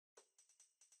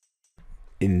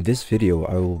In this video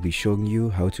I will be showing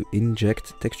you how to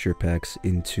inject texture packs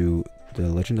into the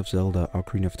Legend of Zelda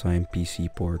Ocarina of Time PC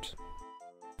port.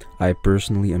 I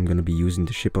personally am going to be using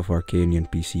the Ship of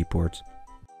Arcanian PC port.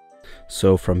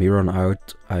 So from here on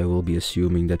out I will be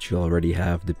assuming that you already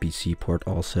have the PC port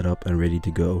all set up and ready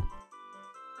to go.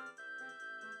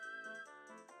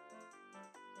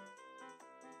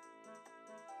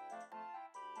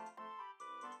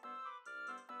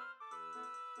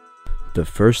 The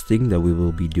first thing that we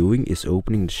will be doing is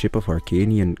opening the Ship of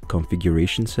Arcanian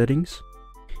configuration settings.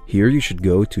 Here you should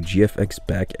go to GFX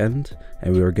backend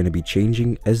and we are going to be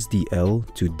changing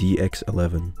SDL to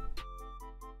DX11.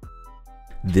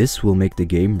 This will make the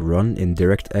game run in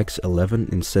DirectX 11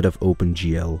 instead of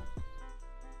OpenGL.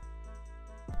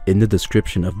 In the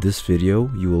description of this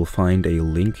video you will find a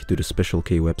link to the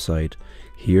SpecialK website.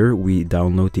 Here we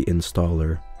download the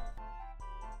installer.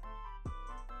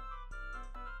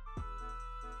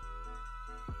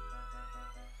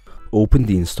 Open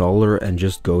the installer and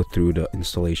just go through the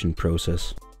installation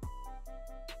process.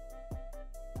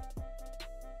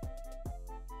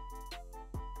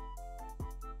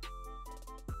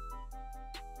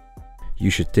 You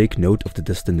should take note of the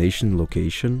destination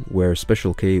location where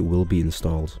SpecialK will be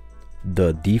installed.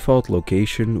 The default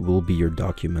location will be your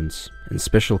documents, and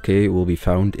SpecialK will be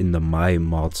found in the My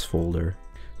Mods folder.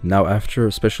 Now after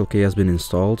SpecialK has been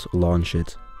installed, launch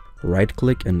it. Right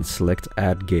click and select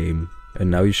Add Game. And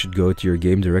now you should go to your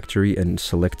game directory and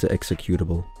select the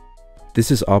executable. This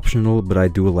is optional, but I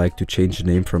do like to change the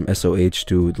name from SOH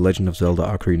to The Legend of Zelda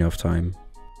Ocarina of Time.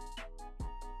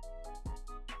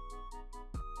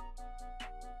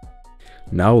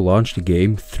 Now launch the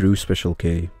game through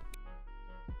SpecialK.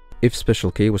 If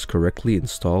SpecialK was correctly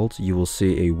installed, you will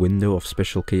see a window of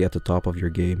SpecialK at the top of your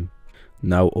game.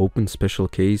 Now open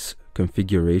SpecialK's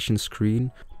configuration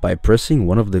screen by pressing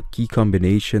one of the key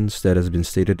combinations that has been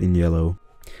stated in yellow.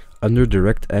 Under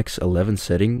DirectX 11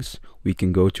 settings, we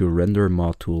can go to Render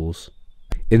Mod Tools.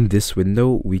 In this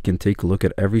window, we can take a look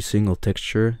at every single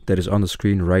texture that is on the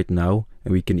screen right now,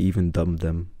 and we can even dump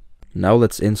them. Now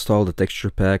let's install the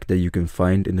texture pack that you can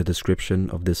find in the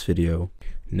description of this video.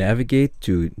 Navigate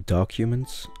to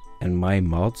Documents and My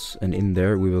Mods, and in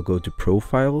there we will go to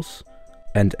Profiles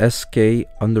and sk_res.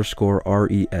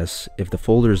 If the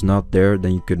folder is not there,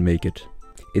 then you could make it.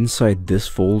 Inside this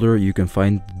folder you can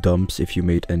find dumps if you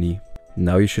made any.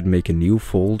 Now you should make a new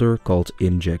folder called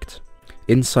Inject.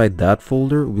 Inside that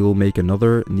folder we will make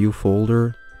another new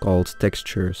folder called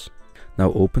Textures.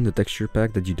 Now open the texture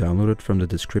pack that you downloaded from the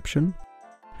description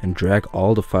and drag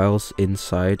all the files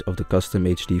inside of the custom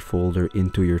HD folder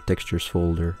into your textures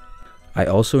folder. I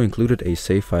also included a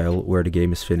save file where the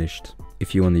game is finished.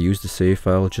 If you want to use the save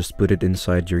file, just put it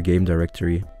inside your game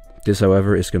directory. This,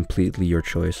 however, is completely your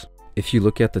choice. If you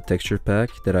look at the texture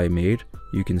pack that I made,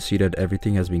 you can see that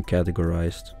everything has been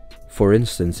categorized. For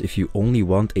instance, if you only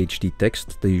want HD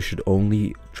text, then you should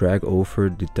only drag over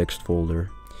the text folder.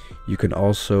 You can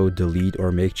also delete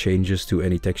or make changes to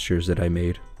any textures that I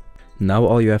made. Now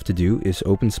all you have to do is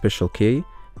open SpecialK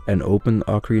and open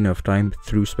Ocarina of Time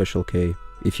through SpecialK.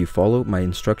 If you follow my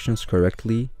instructions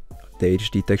correctly, the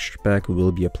HD texture pack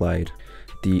will be applied.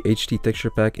 The HD texture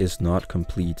pack is not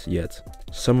complete yet.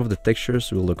 Some of the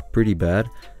textures will look pretty bad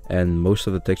and most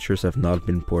of the textures have not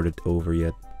been ported over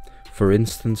yet. For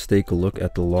instance, take a look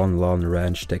at the Lon Lon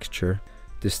Ranch texture.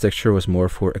 This texture was more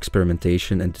for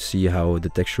experimentation and to see how the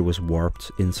texture was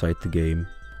warped inside the game.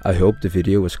 I hope the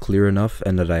video was clear enough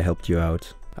and that I helped you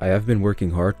out. I have been working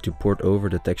hard to port over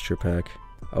the texture pack.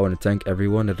 I want to thank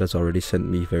everyone that has already sent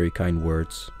me very kind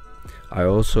words. I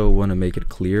also want to make it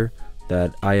clear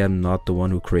that I am not the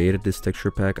one who created this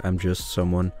texture pack, I'm just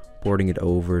someone porting it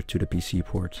over to the PC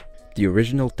port. The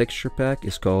original texture pack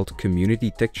is called Community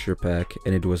Retexture Pack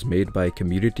and it was made by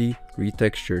Community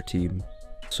Retexture Team.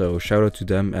 So shout out to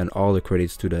them and all the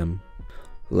credits to them.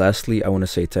 Lastly, I want to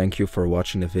say thank you for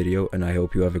watching the video and I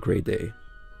hope you have a great day.